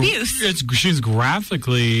depictions of abuse. She's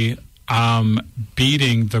graphically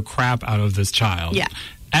beating the crap out of this child. Yeah.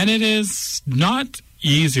 And it is not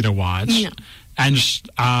easy to watch. No. And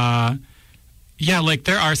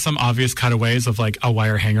there are some obvious cutaways of a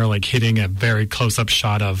wire hanger hitting a very close-up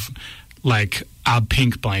shot of a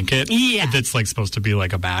pink blanket that's supposed to be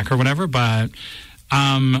a back or whatever, but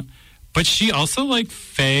she also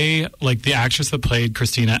Faye, the actress that played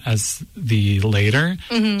Christina as the later,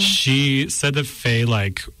 she said that Faye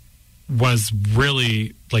was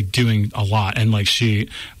really like doing a lot, and like she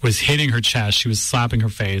was hitting her chest, she was slapping her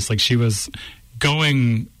face, like she was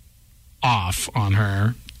going off on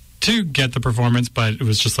her to get the performance, but it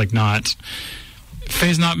was just like not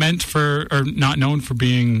Faye's not meant for, or not known for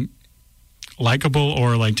being likable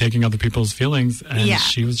or like taking other people's feelings, and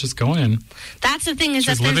she was just going. That's the thing, is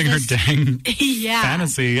she was living her dang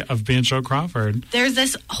fantasy of being Jo Crawford. There's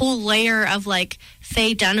this whole layer of like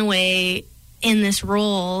Faye Dunaway in this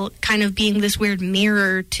role kind of being this weird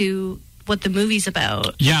mirror to what the movie's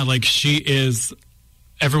about. Yeah, like she is,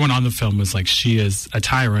 everyone on the film was like, she is a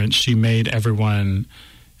tyrant. She made everyone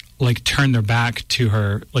like turn their back to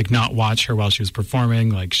her, like not watch her while she was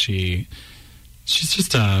performing. Like she's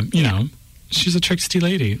just you know, she's a tricksty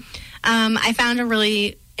lady. I found a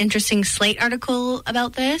really interesting Slate article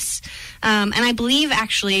about this. And I believe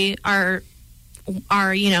actually our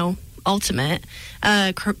you know, ultimate,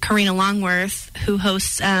 Karina Longworth, who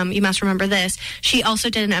hosts You Must Remember This, she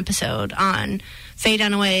also did an episode on Faye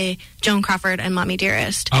Dunaway, Joan Crawford, and Mommy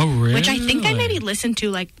Dearest. Oh, really? Which I think I maybe listened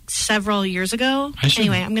to like several years ago.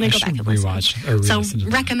 Anyway, I'm going to go back and listen. So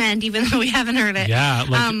recommend, even though we haven't heard it. Yeah,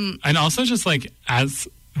 like, and also just like as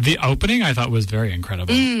the opening, I thought was very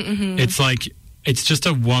incredible. Mm-hmm. It's like, it's just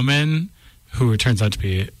a woman who turns out to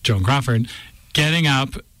be Joan Crawford getting up,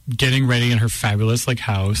 getting ready in her fabulous like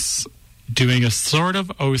house, doing a sort of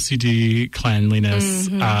OCD cleanliness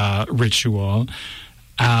ritual,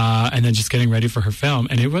 and then just getting ready for her film.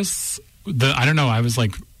 And it was I don't know, I was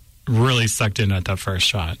like really sucked in at that first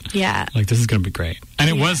shot. Yeah. Like, this is going to be great. And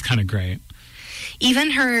it was kind of great. Even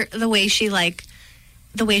the way she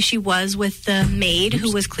was with the maid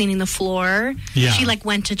who was cleaning the floor. Yeah. She like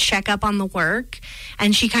went to check up on the work,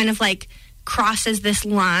 and she kind of like crosses this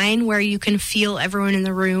line where you can feel everyone in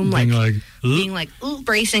the room being like ooh,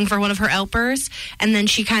 bracing for one of her outbursts, and then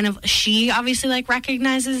she obviously like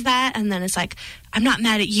recognizes that, and then it's like, I'm not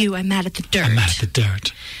mad at you, I'm mad at the dirt. I'm mad at the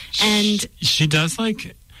dirt. And she does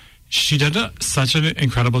like, she did such an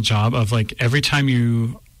incredible job of like, every time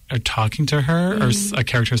you are talking to her or a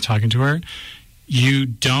character is talking to her, you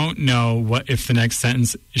don't know what if the next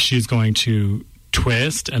sentence she's going to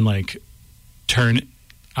twist and like turn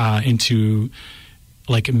into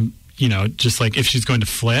like, you know, just like if she's going to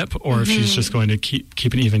flip or if she's just going to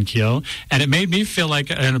keep an even keel. And it made me feel like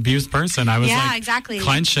an abused person. I was exactly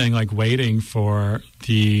clenching, like waiting for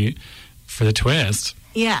the twist.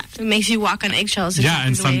 Yeah, it makes you walk on eggshells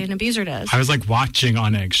exactly the way an abuser does. I was like watching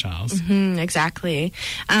on eggshells. Exactly.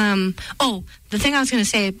 The thing I was going to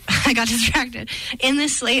say, I got distracted. In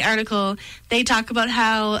this Slate article, they talk about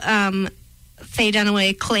how Faye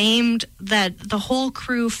Dunaway claimed that the whole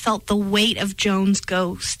crew felt the weight of Joan's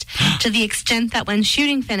ghost to the extent that when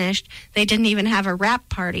shooting finished, they didn't even have a wrap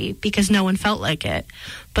party because no one felt like it.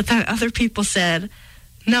 But then other people said,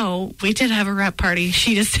 no, we did have a wrap party.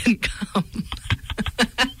 She just didn't come.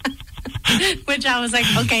 Which I was like,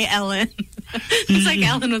 okay, Ellen. It's like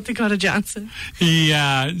Ellen with Dakota Johnson.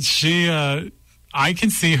 Yeah, she, I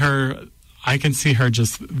can see her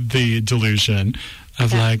just the delusion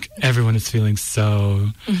of like, everyone is feeling so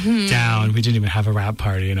down. We didn't even have a wrap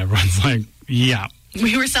party, and everyone's like, yeah.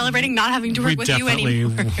 We were celebrating not having to work with you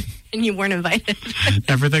anymore, and you weren't invited.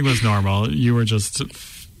 Everything was normal. You were just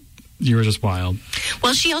wild.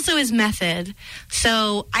 Well, she also is method,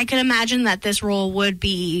 so I can imagine that this role would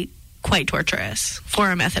be quite torturous for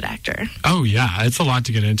a method actor. Oh yeah, it's a lot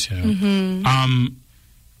to get into. And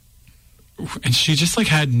she just like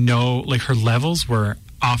had no, like her levels were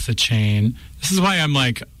off the chain. This is why I'm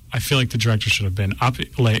like, I feel like the director should have been up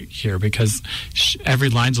late here, because every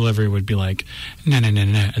line delivery would be like, no, and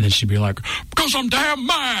then she'd be like, because I'm damn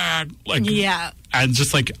mad. Like, yeah. And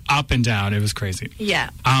just like up and down. It was crazy. Yeah.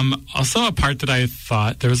 Also a part that I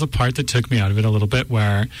thought, there was a part that took me out of it a little bit,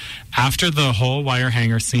 where after the whole wire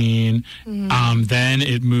hanger scene, then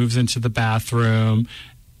it moves into the bathroom.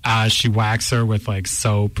 She whacks her with like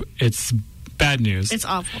soap. It's bad news. It's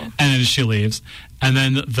awful. And then she leaves. And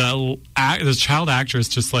then the child actress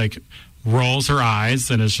just like rolls her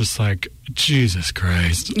eyes and is just like, Jesus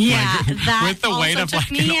Christ. Yeah, like, that with the weight of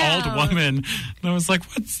like an old woman. And I was like,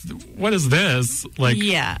 what is this? Like,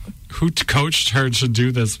 yeah. Who coached her to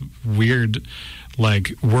do this weird,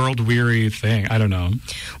 like, world-weary thing? I don't know.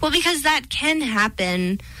 Well, because that can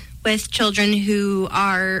happen with children who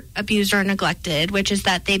are abused or neglected, which is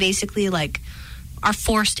that they basically like are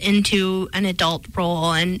forced into an adult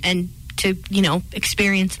role and to, you know,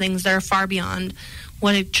 experience things that are far beyond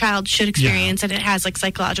what a child should experience, and it has like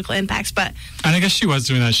psychological impacts. But and I guess she was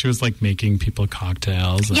doing that. She was like making people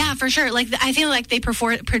cocktails. Yeah, for sure. Like I feel like they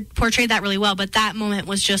portrayed that really well. But that moment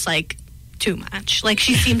was just like too much. Like,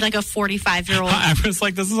 she seemed like a 45-year-old. I was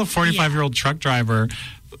like, this is a 45-year-old truck driver,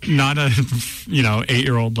 not a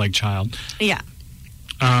 8-year-old like child. Yeah.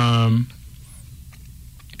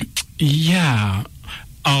 Yeah.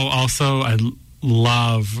 Oh, also, I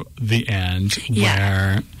love the end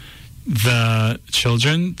where the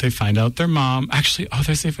children, they find out their mom. Actually,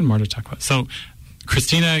 there's even more to talk about. So,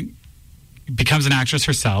 Christina becomes an actress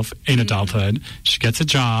herself in adulthood. She gets a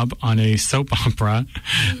job on a soap opera,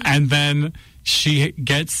 and then she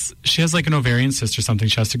has like an ovarian cyst or something.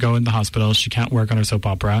 She has to go in the hospital. She can't work on her soap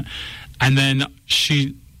opera, and then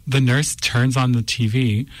the nurse turns on the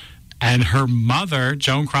TV, and her mother,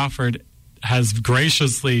 Joan Crawford, has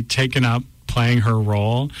graciously taken up playing her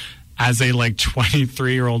role as a like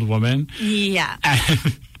 23-year-old woman. Yeah.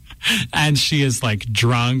 And she is like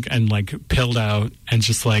drunk and like pilled out and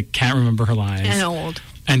just like can't remember her lines.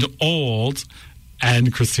 And old.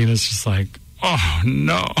 And Christina's just like, oh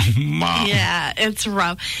no, Mom. Yeah, it's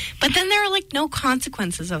rough. But then there are like no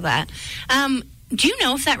consequences of that. Do you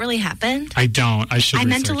know if that really happened? I don't. I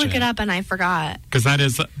meant to look it up and I forgot. Because that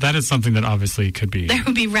is something that obviously could be. There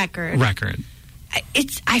would be record.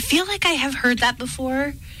 I feel like I have heard that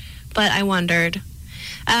before, but I wondered.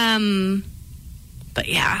 But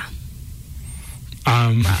yeah.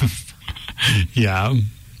 Rough. Yeah.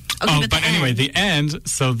 Okay, but anyway, the end.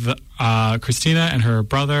 So Christina and her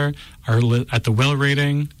brother are at the will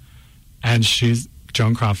reading, and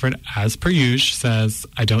Joan Crawford, as per usual, says,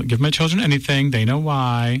 I don't give my children anything. They know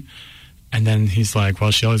why. And then he's like,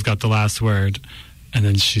 well, she always got the last word. And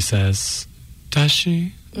then she says, does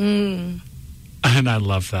she? And I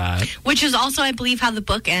love that. Which is also, I believe, how the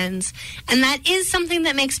book ends. And that is something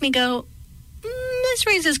that makes me go, this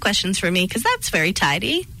raises questions for me, because that's very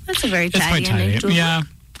tidy. That's a very tidy ending to a yeah.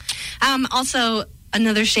 book. Also,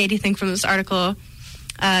 another shady thing from this article,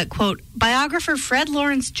 quote, biographer Fred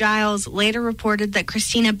Lawrence Giles later reported that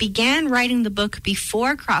Christina began writing the book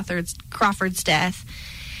before Crawford's death,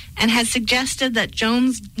 and has suggested that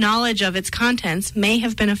Joan's knowledge of its contents may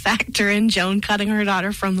have been a factor in Joan cutting her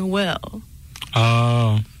daughter from the will.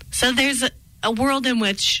 Oh. So there's a world in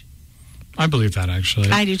which... I believe that, actually.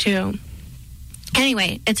 I do, too.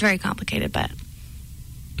 Anyway, it's very complicated, but...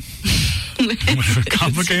 What a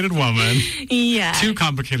complicated woman. Yeah. Two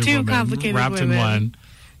complicated women wrapped in one.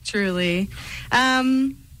 Truly.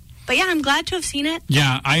 But yeah, I'm glad to have seen it.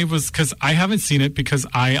 Yeah, because I haven't seen it because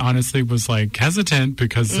I honestly was like hesitant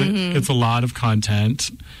because it's a lot of content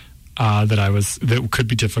that could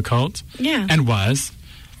be difficult. Yeah. And was.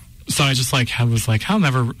 So I just I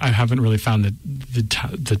haven't really found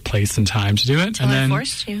the place and time to do it. Until I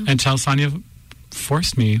forced you. Until Sonia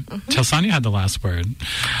forced me. Till Sonia had the last word.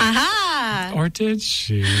 Aha! Or did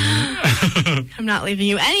she? I'm not leaving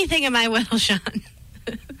you anything in my will, Sean.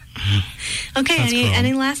 Okay,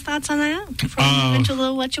 any last thoughts on that before we move into a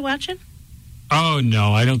little what you watching? Oh,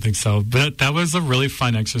 no, I don't think so. But that was a really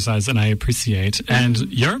fun exercise, and I appreciate. And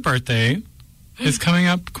your birthday is coming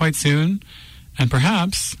up quite soon, and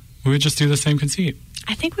perhaps we would just do the same conceit.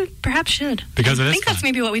 I think we perhaps should. Because I think that's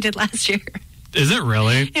maybe what we did last year. Is it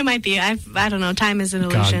really? It might be. I don't know. Time is an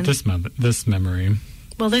illusion. God, this memory.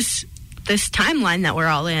 Well, this timeline that we're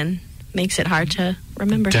all in makes it hard to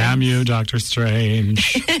remember. Damn you, Dr.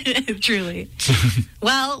 Strange. Truly.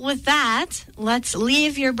 Well, with that, let's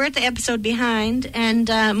leave your birthday episode behind and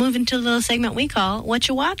move into a little segment we call What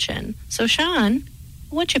You Watching. So, Sean,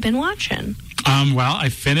 what you been watching? Well, I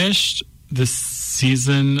finished this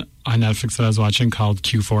season on Netflix that I was watching called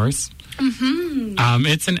Q-Force.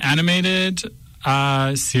 It's an animated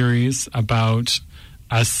series about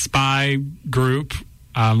a spy group,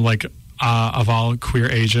 of all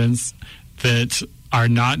queer agents that are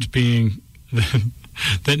not being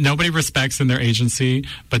that nobody respects in their agency,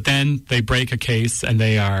 but then they break a case and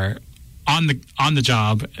they are on the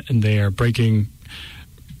job and they are breaking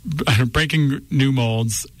new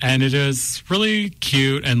molds, and it is really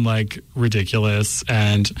cute and ridiculous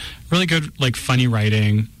and really good, funny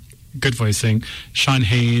writing, good voicing. Sean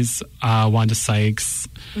Hayes, Wanda Sykes,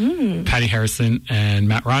 Patty Harrison, and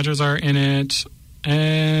Matt Rogers are in it,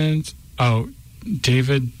 and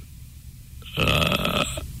David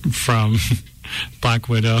from Black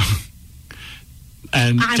Widow,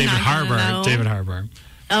 and David Harbour.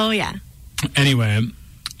 Oh yeah. Anyway,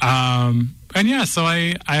 and yeah, so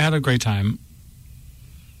I had a great time.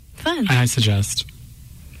 Fun. And I suggest.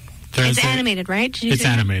 It's animated, right? It's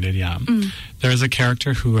animated, yeah. There's a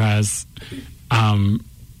character who is an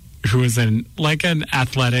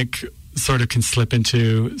athletic, sort of can slip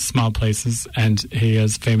into small places, and he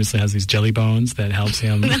famously has these jelly bones that helps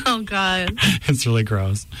him. Oh, God. It's really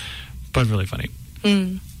gross, but really funny.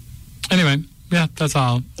 Anyway, Yeah, that's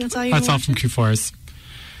all. That's all you That's all from Q-Force.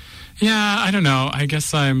 Yeah, I don't know. I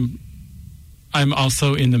guess I'm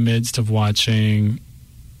also in the midst of watching...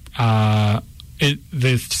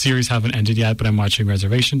 the series haven't ended yet, but I'm watching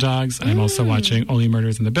Reservation Dogs. And I'm also watching Only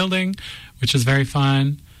Murders in the Building, which is very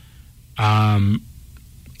fun. I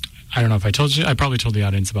don't know if I told you. I probably told the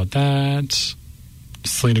audience about that.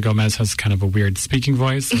 Selena Gomez has kind of a weird speaking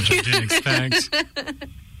voice, which I didn't expect.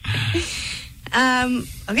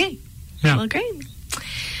 Okay. Yeah. Well, great.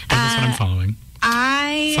 That's what I'm following.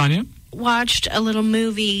 Sonia? Watched a little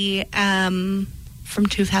movie from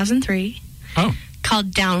 2003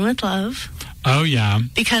 called Down with Love. Oh, yeah.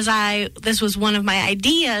 Because this was one of my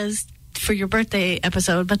ideas for your birthday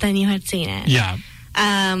episode, but then you had seen it. Yeah.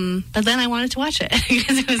 But then I wanted to watch it.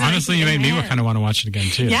 Because it was honestly, you made me kind of want to watch it again,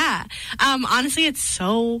 too. Yeah. Honestly, it's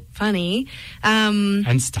so funny.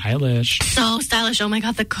 And stylish. So stylish. Oh, my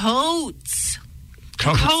God, the coats.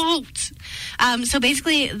 Coats. So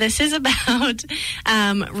basically, this is about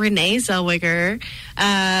Renee Zellweger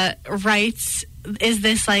is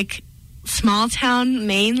this, like, small-town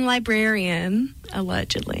Maine librarian,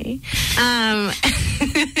 allegedly,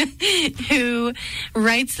 who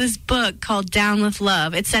writes this book called Down with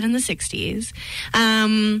Love. It's set in the 60s.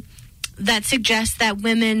 That suggests that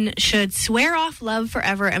women should swear off love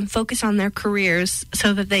forever and focus on their careers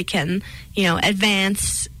so that they can,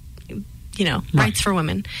 advance, rights for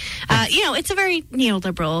women. It's a very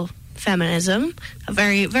neoliberal feminism, a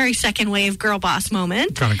very, very second wave girl boss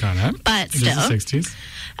moment. Got it. But still. It is the 60s.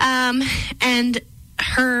 And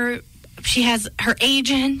she has her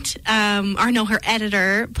agent, her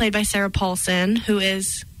editor, played by Sarah Paulson, who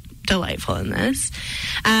is delightful in this,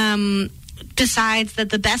 decides that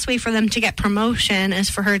the best way for them to get promotion is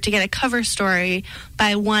for her to get a cover story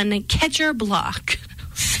by one Catcher Block.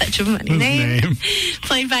 Such a funny name.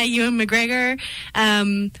 Played by Ewan McGregor,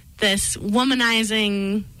 this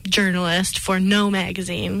womanizing journalist for No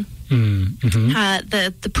magazine.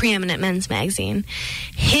 The preeminent men's magazine.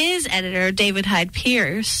 His editor, David Hyde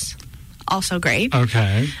Pierce, also great.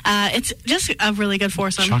 Okay. It's just a really good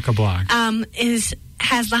foursome. Chock-a-block.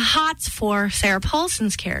 Has the hots for Sarah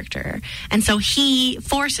Paulson's character. And so he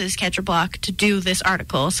forces Catcher Block to do this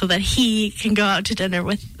article so that he can go out to dinner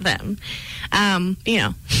with them.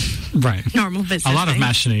 Right. Normal business. A lot of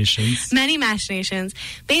machinations. Many machinations.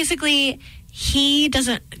 Basically,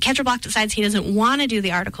 Catcher Block decides he doesn't want to do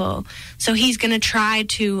the article, so he's going to try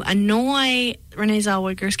to annoy Renee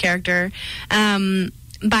Zellweger's character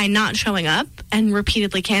by not showing up and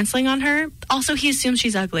repeatedly canceling on her. Also, he assumes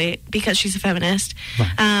she's ugly because she's a feminist,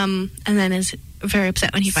 right. And then is very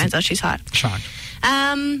upset when he finds out she's hot. Shocked.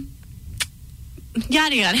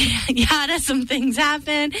 Yada, yada, yada, some things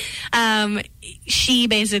happen. She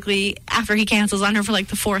basically, after he cancels on her for like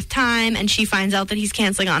the fourth time, and she finds out that he's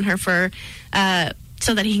canceling on her for,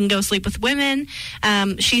 so that he can go sleep with women,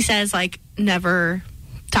 she says, like, never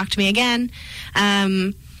talk to me again.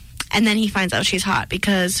 And then he finds out she's hot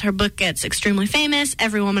because her book gets extremely famous.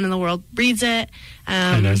 Every woman in the world reads it.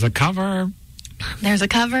 And there's a cover. There's a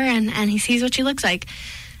cover, and he sees what she looks like.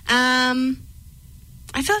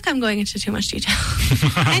 I feel like I'm going into too much detail.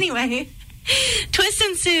 Anyway, twist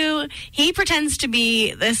ensue. He pretends to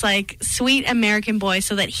be this, like, sweet American boy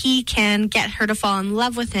so that he can get her to fall in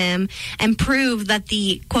love with him and prove that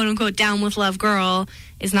the quote-unquote down with love girl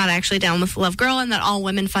is not actually down with love girl and that all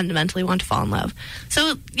women fundamentally want to fall in love.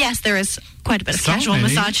 So, yes, there is quite a bit of casual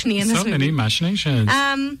misogyny in this movie. So many machinations.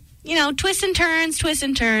 Twists and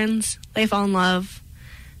turns. They fall in love.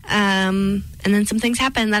 And then some things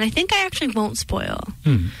happen that I think I actually won't spoil.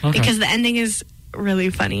 Okay. Because the ending is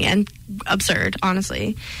really funny and absurd,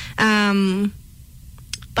 honestly. But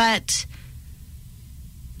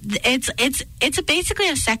it's basically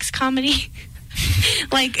a sex comedy.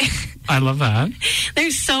 Like, I love that.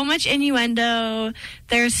 There's so much innuendo.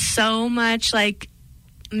 There's so much, like,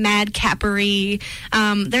 madcapery.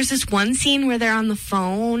 There's this one scene where they're on the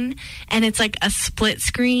phone and it's like a split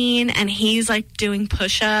screen and he's like doing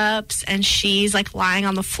push-ups and she's like lying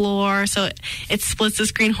on the floor, so it splits the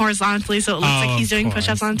screen horizontally so it looks like he's doing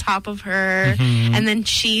push-ups on top of her, and then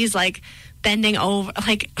she's like bending over.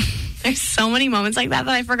 Like, there's so many moments like that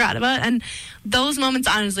I forgot about, and those moments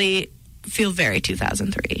honestly feel very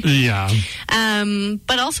 2003. Yeah.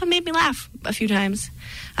 But also made me laugh a few times.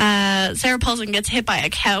 Sarah Paulson gets hit by a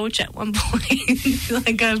couch at one point.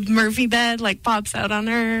 Like a Murphy bed, like, pops out on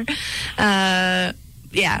her.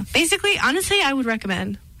 Yeah. Basically, honestly, I would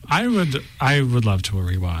recommend. I would love to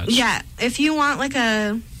rewatch. Yeah. If you want, like,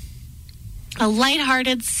 a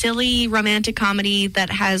lighthearted, silly, romantic comedy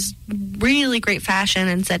that has really great fashion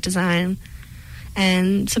and set design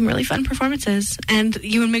and some really fun performances. And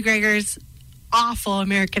Ewan McGregor's awful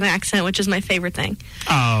American accent, which is my favorite thing.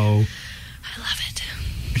 Oh. I love it.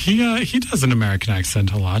 He does an American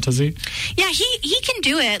accent a lot, does he? Yeah, he can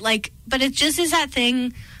do it. Like, but it just is that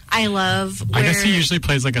thing I love. I guess he usually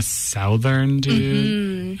plays like a Southern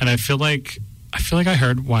dude, and I feel like I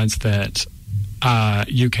heard once that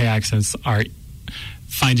UK accents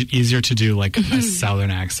find it easier to do like a Southern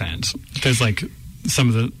accent. There's like some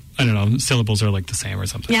of the, I don't know, syllables are like the same or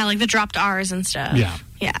something. Yeah, like the dropped R's and stuff. Yeah.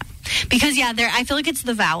 Because I feel like it's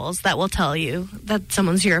the vowels that will tell you that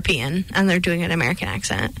someone's European and they're doing an American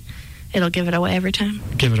accent. It'll give it away every time.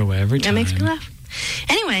 That makes me laugh.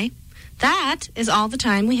 Anyway, that is all the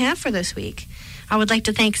time we have for this week. I would like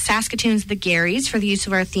to thank Saskatoon's The Garys for the use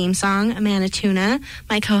of our theme song, Manituna,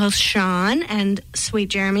 my co-host Sean, and sweet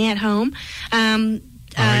Jeremy at home.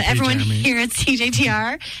 Everyone Jeremy. Here at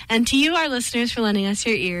CJTR, and to you, our listeners, for lending us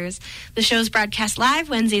your ears. The show's broadcast live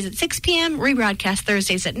Wednesdays at 6 p.m., rebroadcast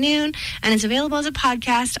Thursdays at noon, and it's available as a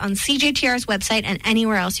podcast on CJTR's website and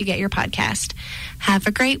anywhere else you get your podcast. Have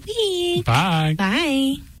a great week. Bye.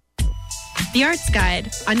 Bye. The Arts Guide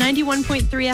on 91.3